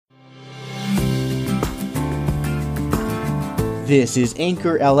This is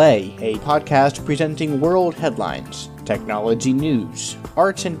Anchor LA, a podcast presenting world headlines, technology news,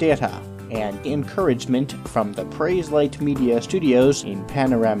 arts and data, and encouragement from the Praise Light Media Studios in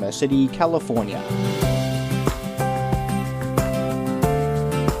Panorama City, California.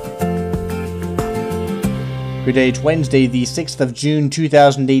 Good day, it's Wednesday, the 6th of June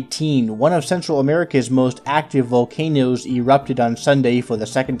 2018. One of Central America's most active volcanoes erupted on Sunday for the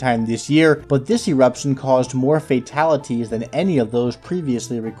second time this year, but this eruption caused more fatalities than any of those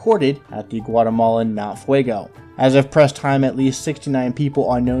previously recorded at the Guatemalan Mount Fuego. As of press time, at least 69 people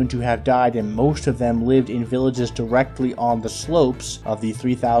are known to have died, and most of them lived in villages directly on the slopes of the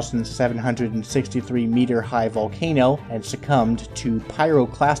 3,763-meter-high volcano and succumbed to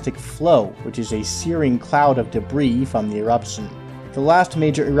pyroclastic flow, which is a searing cloud of debris from the eruption. The last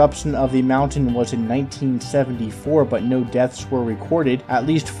major eruption of the mountain was in 1974, but no deaths were recorded. At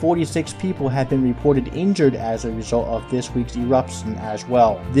least 46 people have been reported injured as a result of this week's eruption as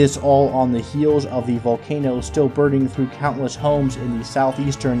well. This all on the heels of the volcano still burning through countless homes in the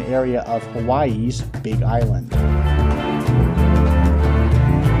southeastern area of Hawaii's Big Island.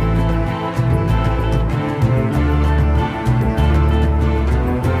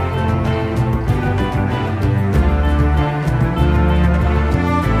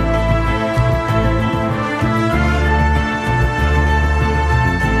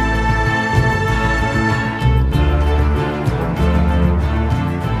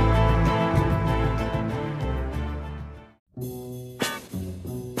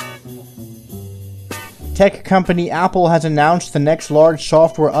 Tech company Apple has announced the next large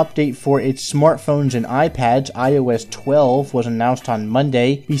software update for its smartphones and iPads. iOS 12 was announced on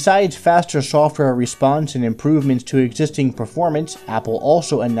Monday. Besides faster software response and improvements to existing performance, Apple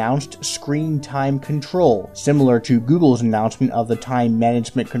also announced Screen Time Control. Similar to Google's announcement of the time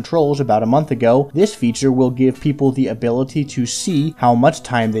management controls about a month ago, this feature will give people the ability to see how much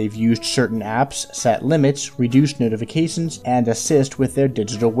time they've used certain apps, set limits, reduce notifications, and assist with their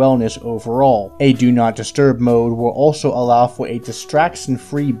digital wellness overall. A Do Not Disturb mode will also allow for a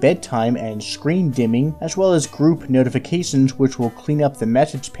distraction-free bedtime and screen dimming, as well as group notifications, which will clean up the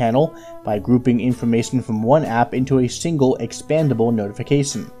message panel by grouping information from one app into a single expandable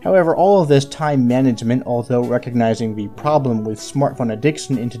notification. However, all of this time management, although recognizing the problem with smartphone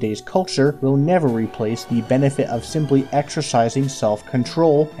addiction in today's culture, will never replace the benefit of simply exercising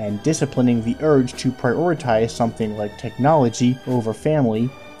self-control and disciplining the urge to prioritize something like technology over family,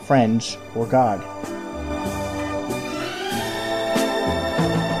 friends, or God.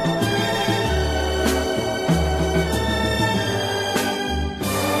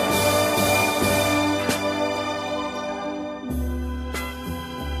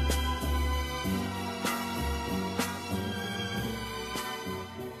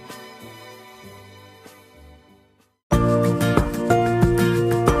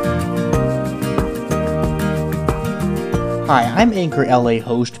 Hi, I'm Anchor LA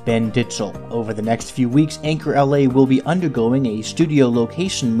host Ben Ditzel. Over the next few weeks, Anchor LA will be undergoing a studio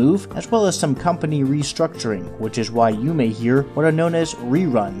location move as well as some company restructuring, which is why you may hear what are known as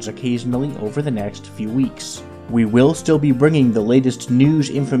reruns occasionally over the next few weeks. We will still be bringing the latest news,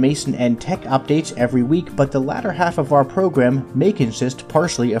 information, and tech updates every week, but the latter half of our program may consist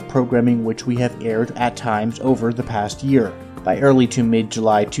partially of programming which we have aired at times over the past year. By early to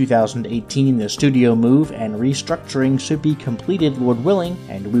mid-July 2018, the studio move and restructuring should be completed, Lord willing,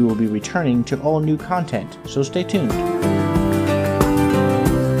 and we will be returning to all new content, so stay tuned.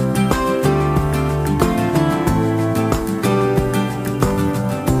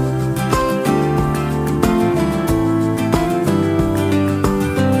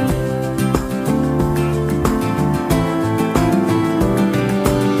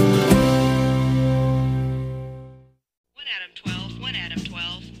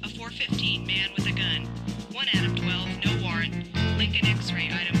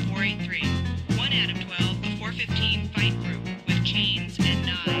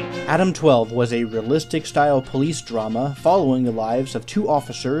 Adam 12 was a realistic-style police drama following the lives of two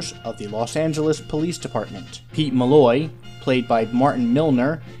officers of the Los Angeles Police Department, Pete Malloy, played by Martin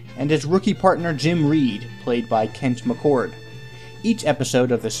Milner, and his rookie partner Jim Reed, played by Kent McCord. Each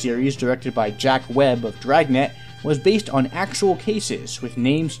episode of the series, directed by Jack Webb of Dragnet, was based on actual cases with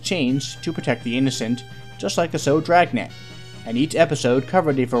names changed to protect the innocent, just like the show Dragnet. And each episode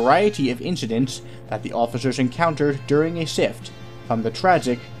covered a variety of incidents that the officers encountered during a shift, from the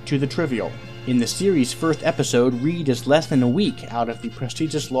tragic to the trivial. In the series' first episode, Reed is less than a week out of the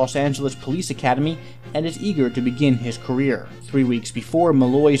prestigious Los Angeles Police Academy and is eager to begin his career. 3 weeks before,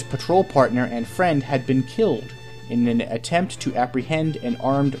 Malloy's patrol partner and friend had been killed in an attempt to apprehend an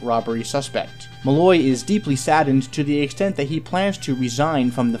armed robbery suspect. Malloy is deeply saddened to the extent that he plans to resign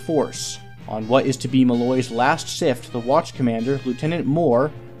from the force. On what is to be Malloy's last shift, the watch commander, Lieutenant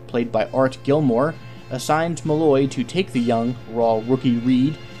Moore, played by Art Gilmore, assigns Malloy to take the young, raw rookie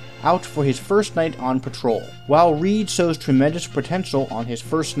Reed out for his first night on patrol. While Reed shows tremendous potential on his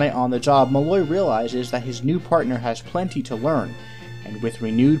first night on the job, Malloy realizes that his new partner has plenty to learn, and with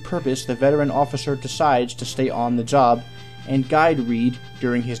renewed purpose, the veteran officer decides to stay on the job and guide Reed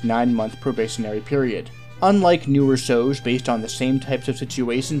during his 9-month probationary period. Unlike newer shows based on the same types of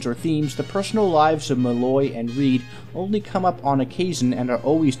situations or themes, the personal lives of Malloy and Reed only come up on occasion and are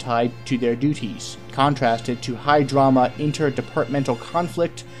always tied to their duties, contrasted to high-drama interdepartmental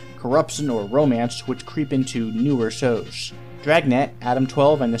conflict, corruption, or romance which creep into newer shows. Dragnet, Adam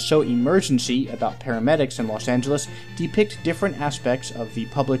 12, and the show Emergency, about paramedics in Los Angeles, depict different aspects of the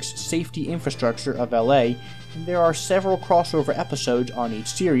public's safety infrastructure of LA, and there are several crossover episodes on each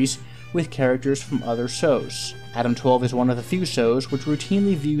series with characters from other shows. Adam 12 is one of the few shows which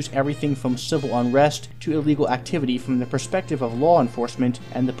routinely views everything from civil unrest to illegal activity from the perspective of law enforcement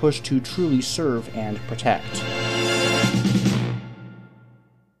and the push to truly serve and protect.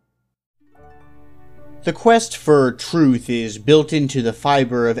 The quest for truth is built into the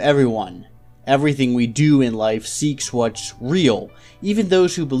fiber of everyone. Everything we do in life seeks what's real. Even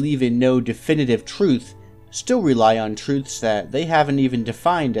those who believe in no definitive truth still rely on truths that they haven't even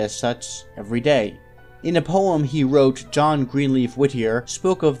defined as such every day. In a poem he wrote, John Greenleaf Whittier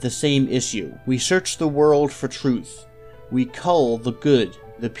spoke of the same issue. We search the world for truth. We cull the good,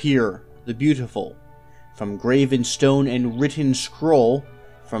 the pure, the beautiful. From graven stone and written scroll,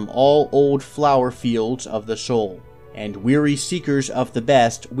 from all old flower fields of the soul. And weary seekers of the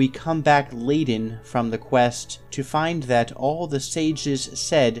best, we come back laden from the quest to find that all the sages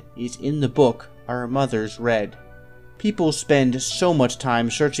said is in the book our mothers read. People spend so much time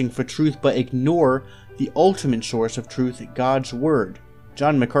searching for truth but ignore the ultimate source of truth, God's Word.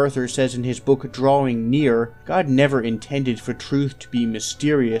 John MacArthur says in his book Drawing Near, God never intended for truth to be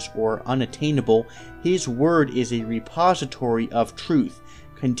mysterious or unattainable. His Word is a repository of truth,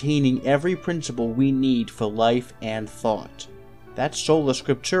 containing every principle we need for life and thought. That's Sola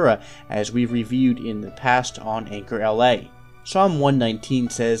Scriptura, as we reviewed in the past on Anchor LA. Psalm 119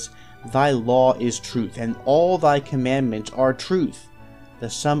 says, Thy law is truth, and all thy commandments are truth. The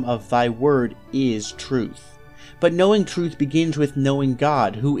sum of thy word is truth. But knowing truth begins with knowing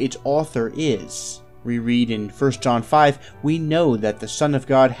God, who its author is. We read in 1 John 5, we know that the Son of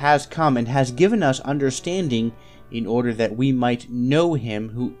God has come and has given us understanding in order that we might know him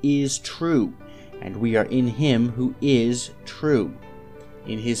who is true, and we are in him who is true,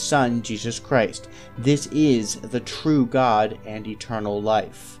 in his Son, Jesus Christ. This is the true God and eternal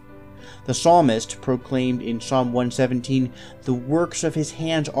life. The psalmist proclaimed in Psalm 117, the works of his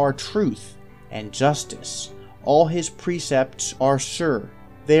hands are truth and justice. All his precepts are sure.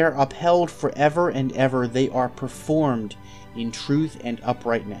 They are upheld forever and ever. They are performed in truth and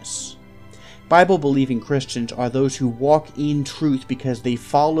uprightness. Bible-believing Christians are those who walk in truth because they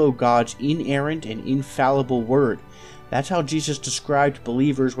follow God's inerrant and infallible word. That's how Jesus described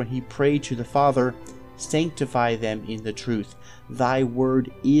believers when he prayed to the Father, sanctify them in the truth. Thy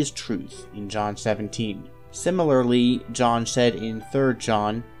word is truth, in John 17. Similarly, John said in 3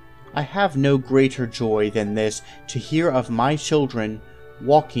 John, I have no greater joy than this, to hear of my children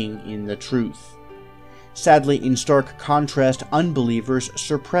walking in the truth. Sadly, in stark contrast, unbelievers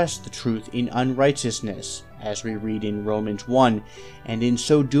suppress the truth in unrighteousness, as we read in Romans 1, and in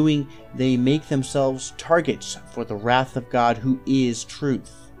so doing, they make themselves targets for the wrath of God who is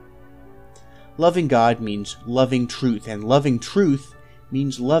truth. Loving God means loving truth, and loving truth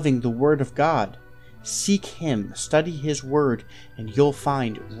means loving the Word of God. Seek Him, study His Word, and you'll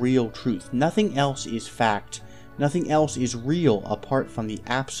find real truth. Nothing else is fact. Nothing else is real apart from the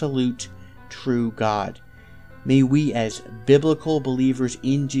absolute, true God. May we, as biblical believers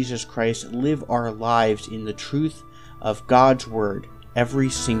in Jesus Christ, live our lives in the truth of God's Word every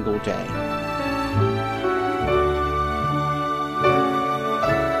single day.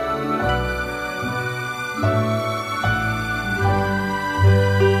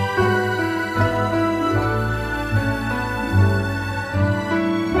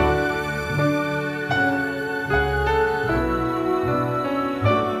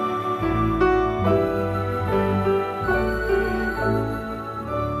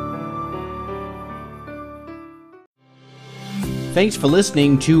 Thanks for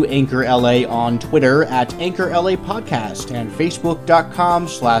listening to Anchor LA on Twitter at Anchor LA Podcast and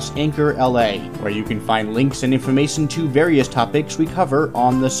Facebook.com/Anchor LA, where you can find links and information to various topics we cover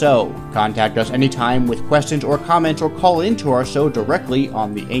on the show. Contact us anytime with questions or comments, or call into our show directly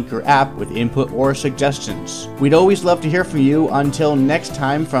on the Anchor app with input or suggestions. We'd always love to hear from you. Until next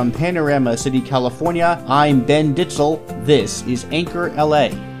time, from Panorama City, California, I'm Ben Ditzel. This is Anchor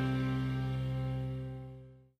LA.